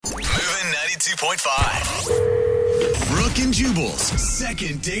92.5. Brooke and Jubal's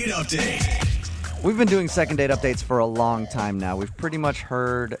second date update. We've been doing second date updates for a long time now. We've pretty much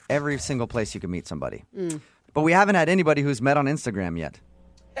heard every single place you can meet somebody. But we haven't had anybody who's met on Instagram yet.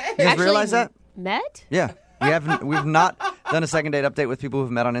 You guys realize that? Met? Yeah. We've not done a second date update with people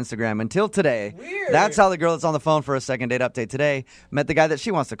who've met on Instagram until today. Weird. That's how the girl that's on the phone for a second date update today met the guy that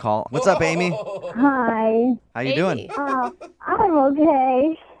she wants to call. What's up, Amy? Hi. How you Amy. doing? I'm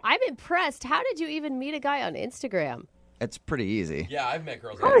okay. I'm impressed. How did you even meet a guy on Instagram? It's pretty easy. Yeah, I've met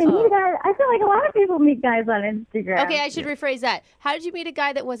girls. I feel like a lot of people meet guys on Instagram. Okay, I should rephrase that. How did you meet a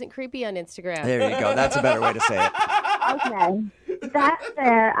guy that wasn't creepy on Instagram? There you go. That's a better way to say it. Okay. That's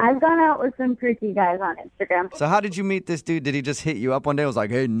fair. I've gone out with some creepy guys on Instagram. So how did you meet this dude? Did he just hit you up one day and was like,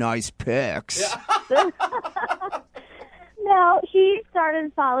 hey, nice pics? No, he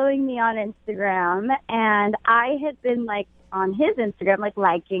started following me on Instagram, and I had been, on his Instagram,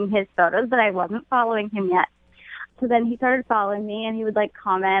 liking his photos, but I wasn't following him yet. So then he started following me, and he would,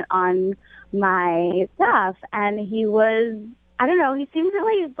 comment on my stuff, and he was, I don't know, he seemed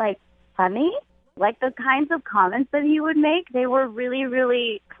really, funny. The kinds of comments that he would make, they were really,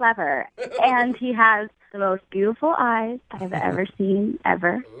 really clever. And he has the most beautiful eyes I've ever seen,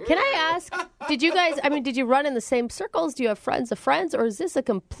 ever. Can I ask, did you run in the same circles? Do you have friends of friends, or is this a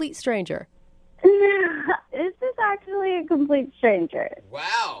complete stranger? This is actually a complete stranger.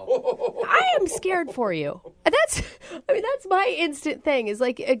 Wow. I am scared for you. That's my instant thing is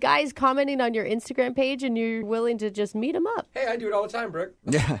a guy's commenting on your Instagram page and you're willing to just meet him up. Hey, I do it all the time, Brooke.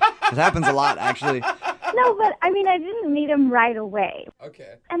 Yeah, it happens a lot, actually. No, but I didn't meet him right away.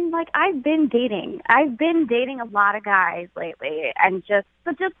 Okay. And I've been dating. I've been dating a lot of guys lately, and just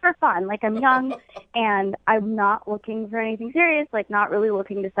for fun. I'm young, and I'm not looking for anything serious. Not really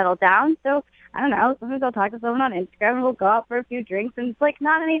looking to settle down. So I don't know. Sometimes I'll talk to someone on Instagram, and we'll go out for a few drinks, and it's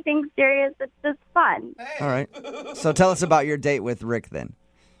not anything serious. It's just fun. All right. So tell us about your date with Rick then.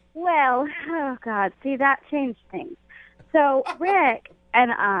 Well, oh God, see, that changed things. So Rick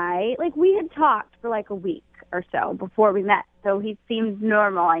and I, we had talked for a week or so before we met. So he seemed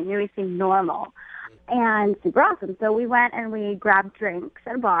normal. I knew he seemed normal and super awesome. So we went and we grabbed drinks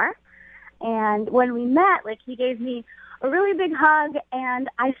at a bar. And when we met, he gave me a really big hug, and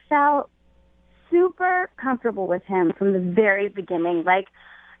I felt super comfortable with him from the very beginning.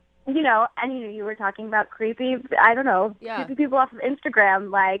 You were talking about creepy, I don't know, creepy people off of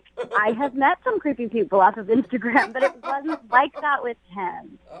Instagram. I have met some creepy people off of Instagram, but it wasn't like that with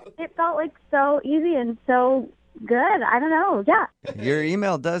him. It felt so easy and so good. I don't know. Yeah. Your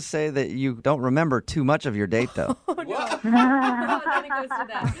email does say that you don't remember too much of your date, though. Then it goes to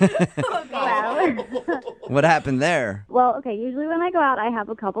that. Well, What happened there? well, okay, usually when I go out, I have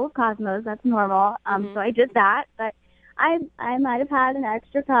a couple of Cosmos. That's normal. So I did that, but I might have had an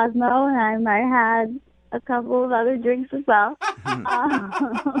extra Cosmo, and I might have had a couple of other drinks as well.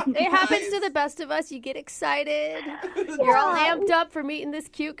 It happens to the best of us. You get excited. You're all amped up for meeting this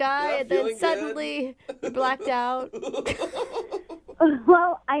cute guy, and then feeling suddenly you're blacked out.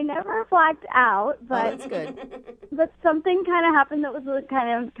 Well, I never blacked out, but That's good. but something kind of happened that was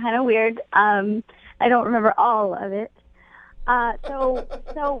kind of weird. I don't remember all of it.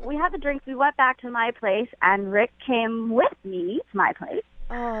 So we had the drinks. We went back to my place, and Rick came with me to my place.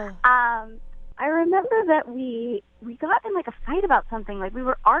 Oh. I remember that we got in a fight about something. We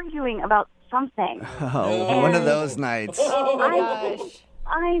were arguing about something. Oh, one of those nights. Oh my gosh.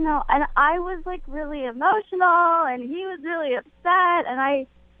 I know, and I was really emotional, and he was really upset,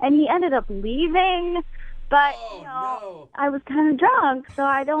 and he ended up leaving. But no. I was kind of drunk, so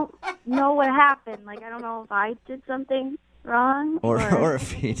I don't know what happened. I don't know if I did something wrong Or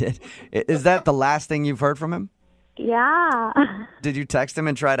if he did. Is that the last thing you've heard from him? Yeah. Did you text him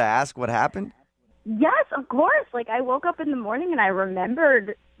and try to ask what happened? Yes, of course. I woke up in the morning and I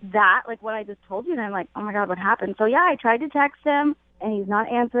remembered that, what I just told you, and I'm oh my God, what happened? So yeah, I tried to text him, and he's not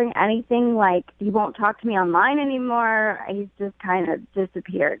answering anything. He won't talk to me online anymore. He's just kind of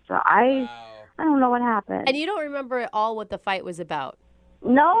disappeared. So I don't know what happened. And you don't remember at all what the fight was about?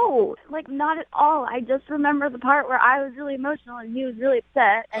 No, not at all. I just remember the part where I was really emotional and he was really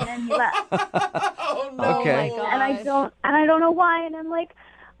upset, and then he left. Oh, no. Okay. Oh my gosh. And I don't know why. And I'm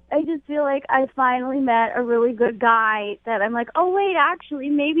I just feel I finally met a really good guy that I'm oh wait, actually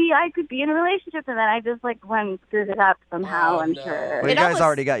maybe I could be in a relationship, and then I just went and screwed it up somehow. I'm sure. Well, you guys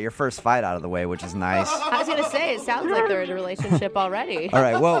already got your first fight out of the way, which is nice. I was going to say, it sounds like they're in a relationship already. All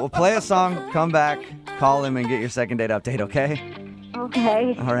right, well, we'll play a song, come back, call him, and get your second date update, okay?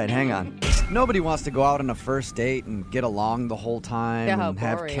 Okay. All right, hang on. Nobody wants to go out on a first date and get along the whole time Yeah, how and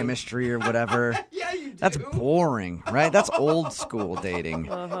have boring. chemistry or whatever. Yeah, you do. That's boring, right? That's old school dating.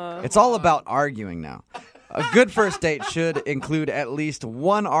 It's all about arguing now. A good first date should include at least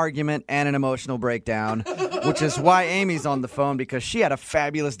one argument and an emotional breakdown, which is why Amy's on the phone, because she had a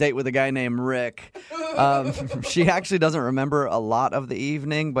fabulous date with a guy named Rick. She actually doesn't remember a lot of the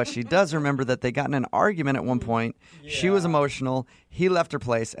evening, but she does remember that they got in an argument at one point. She was emotional. He left her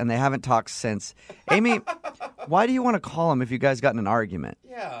place, and they haven't talked since. Amy, why do you want to call him if you guys got in an argument?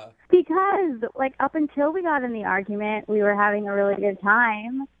 Yeah. Because, like, up until we got in the argument, we were having a really good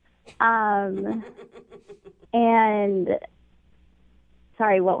time. And,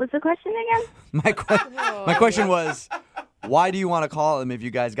 sorry, what was the question again? My question was, why do you want to call him if you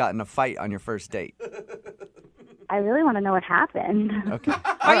guys got in a fight on your first date? I really want to know what happened. Okay.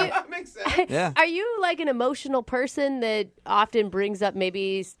 Are you, Makes sense. Yeah. are you like an emotional person that often brings up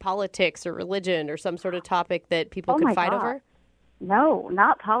maybe politics or religion or some sort of topic that people Oh could my fight God. over? No,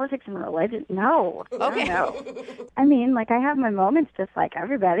 not politics and religion. No. Okay. No. I mean, like, I have my moments just like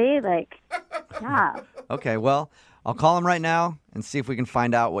everybody. Like, yeah. Okay, well, I'll call him right now and see if we can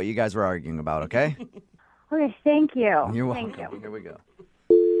find out what you guys were arguing about, okay? Okay, thank you. You're welcome. Thank you. Here we go.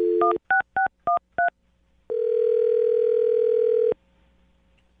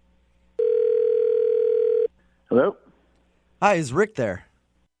 Hello? Hi, is Rick there?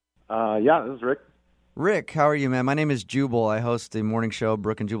 Yeah, this is Rick. Rick, how are you, man? My name is Jubal. I host the morning show,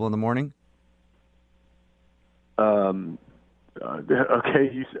 Brooke and Jubal in the Morning. Okay,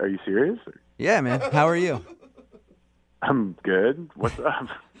 are you serious? Yeah, man. How are you? I'm good. What's up?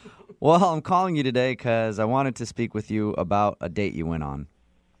 Well, I'm calling you today because I wanted to speak with you about a date you went on.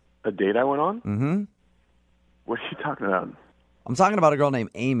 A date I went on? Mm-hmm. What are you talking about? I'm talking about a girl named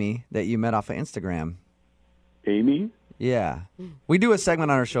Amy that you met off of Instagram. Amy? Yeah. We do a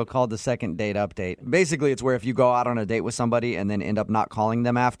segment on our show called the Second Date Update. Basically, it's where if you go out on a date with somebody and then end up not calling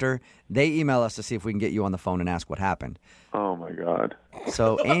them after, they email us to see if we can get you on the phone and ask what happened. Oh, my God.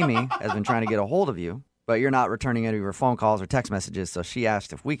 So Amy has been trying to get a hold of you, but you're not returning any of her phone calls or text messages, so she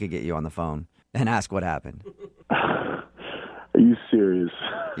asked if we could get you on the phone and ask what happened. Are you serious?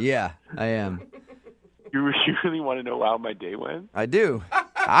 Yeah, I am. You really want to know how my day went? I do.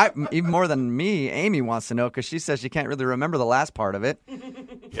 Even more than me, Amy wants to know because she says she can't really remember the last part of it.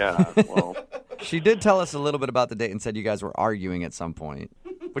 Yeah, well, She did tell us a little bit about the date and said you guys were arguing at some point,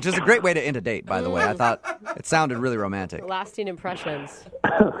 which is a great way to end a date, by the way. I thought it sounded really romantic. Lasting impressions.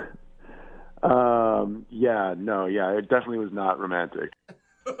 yeah, it definitely was not romantic.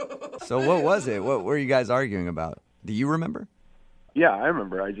 So what was it? What were you guys arguing about? Do you remember? Yeah, I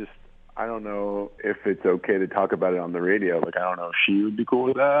remember. I don't know if it's okay to talk about it on the radio. Like, I don't know if she would be cool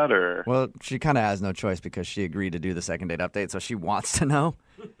with that or... Well, she kind of has no choice because she agreed to do the second date update, so she wants to know.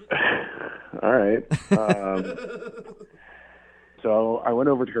 All right. So I went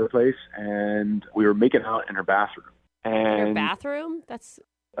over to her place, and we were making out in her bathroom. And Your bathroom? That's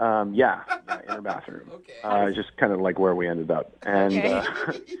yeah, in her bathroom. Okay. Just kind of like where we ended up. And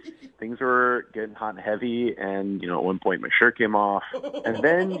Okay. things were getting hot and heavy, and, at one point my shirt came off. And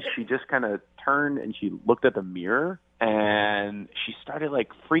then she just kind of turned, and she looked at the mirror, and she started,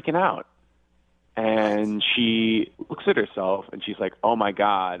 like, freaking out. And she looks at herself, and she's like, oh, my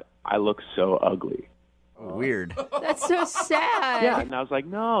God, I look so ugly. Weird. that's so sad. Yeah, and I was like,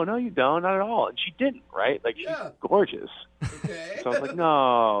 no, you don't, not at all. And she didn't, right? Like, she's Yeah. gorgeous. Okay. So I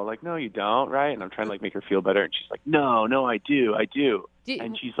was like, no, you don't, right? And I'm trying to, like, make her feel better. And she's like, no, I do.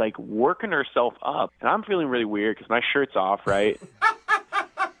 And she's, like, working herself up. And I'm feeling really weird because my shirt's off, right?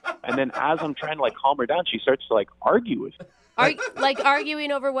 And then as I'm trying to, like, calm her down, she starts to, like, argue with me. Are like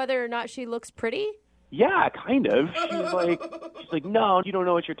arguing over whether or not she looks pretty? Yeah, kind of. She's like, no, you don't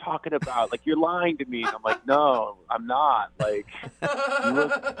know what you're talking about. Like, you're lying to me. And I'm like, no, I'm not. Like,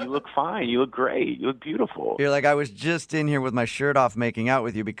 you look fine. You look great. You look beautiful. You're like, I was just in here with my shirt off making out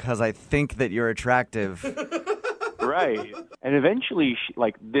with you because I think that you're attractive. Right. And eventually,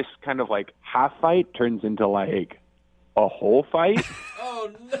 like, this kind of, like, half fight turns into, like, a whole fight.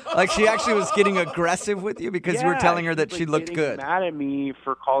 Oh, no. Like she actually was getting aggressive with you because you were telling her that she's, she like, looked getting good. mad at me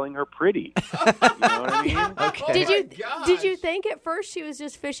for calling her pretty. You know what I mean? Okay. Did you gosh. did you think at first she was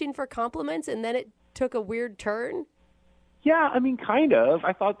just fishing for compliments and then it took a weird turn? Yeah, I mean, kind of.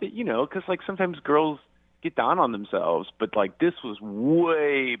 I thought that, because, like, sometimes girls get down on themselves, but, like, this was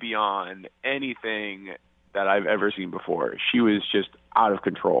way beyond anything that I've ever seen before. She was just out of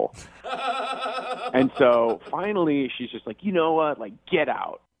control. And so finally she's just like, you know what? Like, get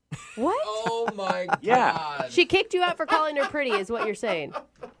out. What? Oh, my God. Yeah. She kicked you out for calling her pretty, is what you're saying.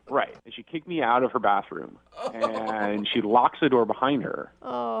 Right. And she kicked me out of her bathroom. And she locks the door behind her.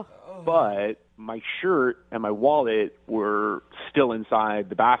 Oh, but my shirt and my wallet were still inside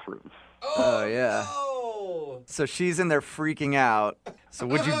the bathroom. Oh, yeah. Oh. So she's in there freaking out. So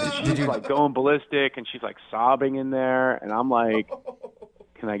did She's you like going ballistic, and she's like sobbing in there, and I'm like,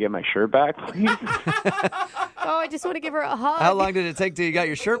 can I get my shirt back, please? Oh, I just want to give her a hug. How long did it take till you got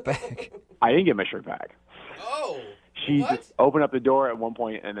your shirt back? I didn't get my shirt back. Oh. She What? just opened up the door at one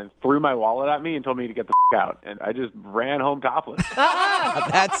point and then threw my wallet at me and told me to get the out. And I just ran home topless.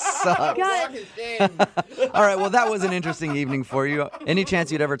 That sucks. God. Fucking shame. All right, well, that was an interesting evening for you. Any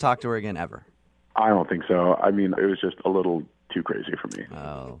chance you'd ever talk to her again, ever? I don't think so. I mean, it was just a little too crazy for me.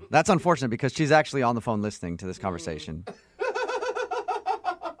 Oh, that's unfortunate because she's actually on the phone listening to this conversation.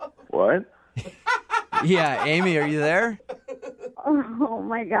 What? Yeah, Amy, are you there? Oh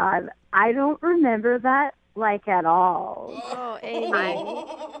my God. I don't remember that like at all. Oh, Amy.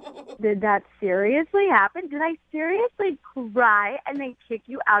 Did that seriously happen? Did I seriously cry and then kick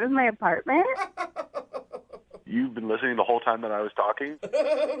you out of my apartment? You've been listening the whole time that I was talking?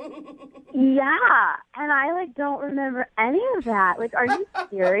 Yeah. And I like don't remember any of that. Like, are you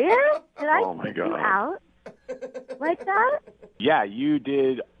serious? Did I Oh, my kick you God. out like that? Yeah, you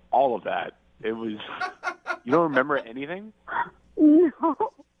did all of that. It was... You don't remember anything? No.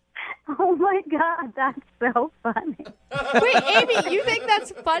 Oh my God, that's so funny. Wait, Amy, you think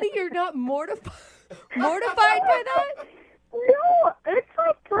that's funny? You're not mortified by that? No, it's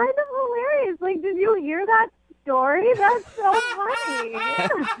like kind of hilarious. Like, did you hear that story? That's so funny.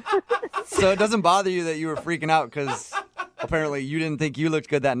 So it doesn't bother you that you were freaking out because apparently you didn't think you looked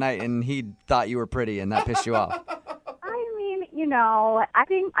good that night and he thought you were pretty and that pissed you off. I mean, you know, I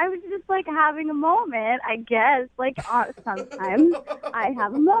think I was just like having a moment, I guess. Like, sometimes I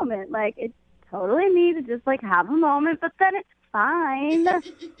have a moment. Like, it's totally me to just like have a moment, but then it's fine.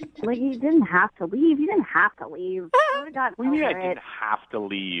 Like, you didn't have to leave. You didn't have to leave. I would have gotten What do you mean I over it. didn't have to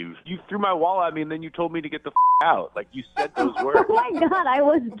leave? You threw my wallet at me and then you told me to get the out. Like, you said those words. Oh my God, I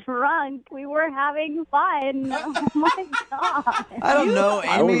was drunk. We were having fun. Oh my God. I don't know, Amy.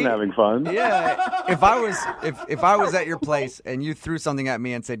 I wasn't having fun. Yeah, if I was at your place and you threw something at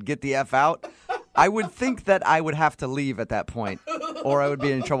me and said "get the F out," I would think that I would have to leave at that point, or I would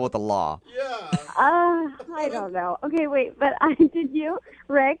be in trouble with the law. Yeah. I don't know. Okay, wait, but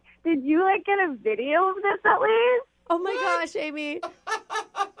Rick, did you like get a video of this at least? Oh my gosh, Amy.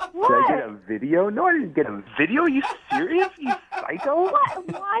 Did I get a video? No, I didn't get a video. Are you serious? You psycho?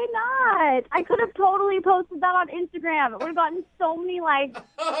 What? Why not? I could have totally posted that on Instagram. It would have gotten so many likes.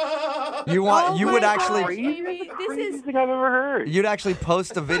 You Oh would my actually gosh, Amy, this Craziest is thing I've ever heard. you'd actually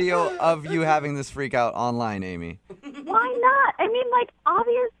post a video of you having this freak out online, Amy. Why not? I mean, like,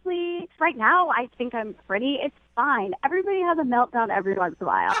 obviously, right now, I think I'm pretty. It's fine. Everybody has a meltdown every once in a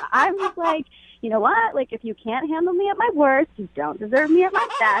while. I'm just like, you know what? Like, if you can't handle me at my worst, you don't deserve me at my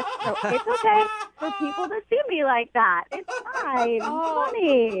best. So it's okay for people to see me like that. It's fine. It's Oh.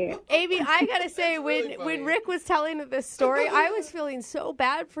 funny. Amy, I gotta say, really funny. when Rick was telling this story, I was feeling so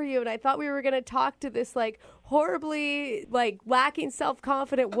bad for you, and I thought we were gonna talk to this like horribly like lacking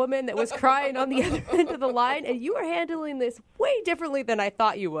self-confident woman that was crying on the other end of the line, and you were handling this way differently than I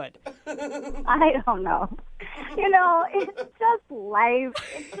thought you would. I don't know. You know, it's just life.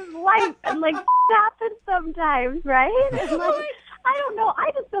 It's just life. And, like, happens sometimes, right? And, like, I don't know.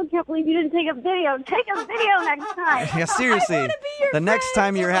 I just still can't believe you didn't take a video. Take a video next time. Yeah, seriously. be your The next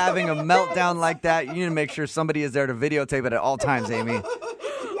time you're having a meltdown like that, you need to make sure somebody is there to videotape it at all times, Amy.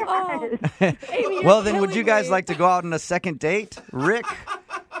 Oh, Amy, you're Well, then, would you killing guys me. like to go out on a second date? Rick,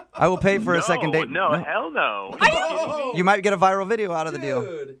 I will pay for a second date. No, hell no. You might get a viral video out of the deal.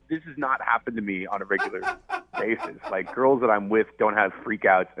 Dude. This has not happened to me on a regular basis. Like, girls that I'm with don't have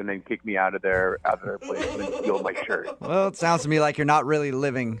freakouts and then kick me out of their place and then steal my shirt. Well, it sounds to me like you're not really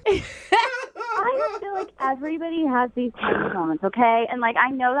living. I just feel like everybody has these types of moments, okay? And, like,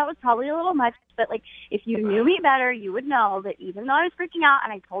 I know that was probably a little much, but, like, if you knew me better, you would know that even though I was freaking out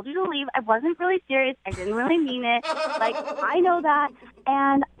and I told you to leave, I wasn't really serious. I didn't really mean it. Like, I know that.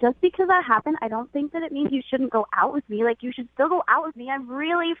 And just because that happened, I don't think that it means you shouldn't go out with me. Like, you should still go out with me. I'm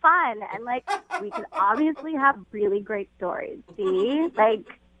really fun. And, like, we could obviously have really great stories. See? Like,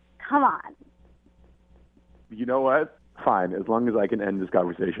 come on. You know what? Fine, as long as I can end this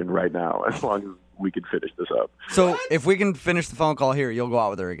conversation right now, as long as we can finish this up. So if we can finish the phone call here, you'll go out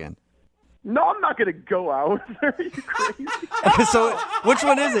with her again. No, I'm not going to go out with her. Are you crazy? So which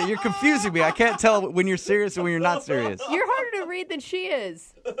one is it? You're confusing me. I can't tell when you're serious and when you're not serious. You're harder to read than she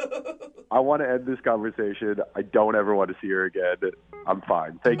is. I want to end this conversation. I don't ever want to see her again. I'm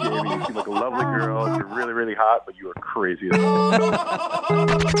fine. Thank you, Amy. You seem like a lovely girl. You're really, really hot, but you are crazy as hell.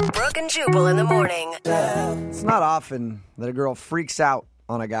 Brooke and Jubal in the morning. It's not often that a girl freaks out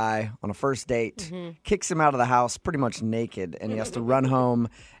on a guy on a first date, kicks him out of the house pretty much naked, and he has to run home.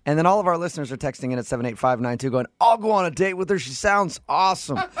 And then all of our listeners are texting in at 78592 going, I'll go on a date with her. She sounds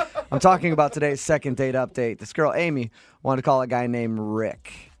awesome. I'm talking about today's second date update. This girl, Amy, wanted to call a guy named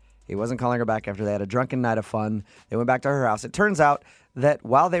Rick. He wasn't calling her back after they had a drunken night of fun. They went back to her house. It turns out that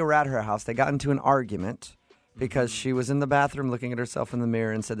while they were at her house, they got into an argument because she was in the bathroom looking at herself in the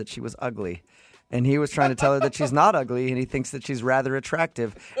mirror and said that she was ugly. And he was trying to tell her that she's not ugly, and he thinks that she's rather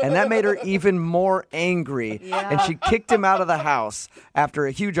attractive. And that made her even more angry. Yeah. And she kicked him out of the house after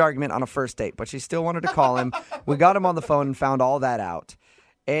a huge argument on a first date. But she still wanted to call him. We got him on the phone and found all that out.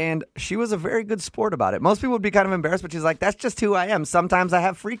 And she was a very good sport about it. Most people would be kind of embarrassed, but she's like, that's just who I am. Sometimes I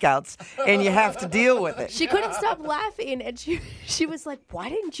have freakouts, and you have to deal with it. She couldn't stop laughing, and she was like, why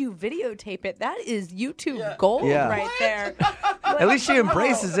didn't you videotape it? That is YouTube gold right there. At least she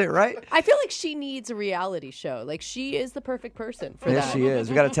embraces it, right? I feel like she needs a reality show. Like, she is the perfect person for Yes, that. she is.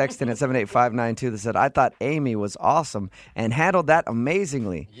 We got a text in at 78592 that said, I thought Amy was awesome and handled that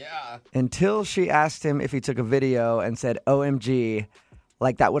amazingly. Yeah. Until she asked him if he took a video and said, OMG,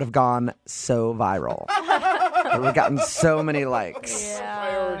 like that would have gone so viral. It would have gotten so many likes.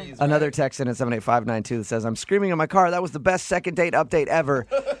 Priorities. Another text in at 78592 that says, I'm screaming in my car. That was the best second date update ever.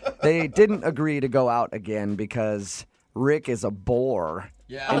 They didn't agree to go out again because Rick is a bore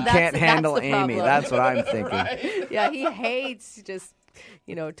Yeah. and Oh, can't that's handle the Amy. problem. That's what I'm thinking. Yeah, he hates just,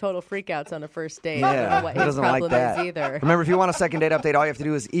 total freakouts on a first date. Yeah, I don't know what he his doesn't like problem that. is either. Remember, if you want a second date update, all you have to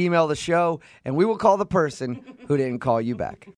do is email the show, and we will call the person who didn't call you back.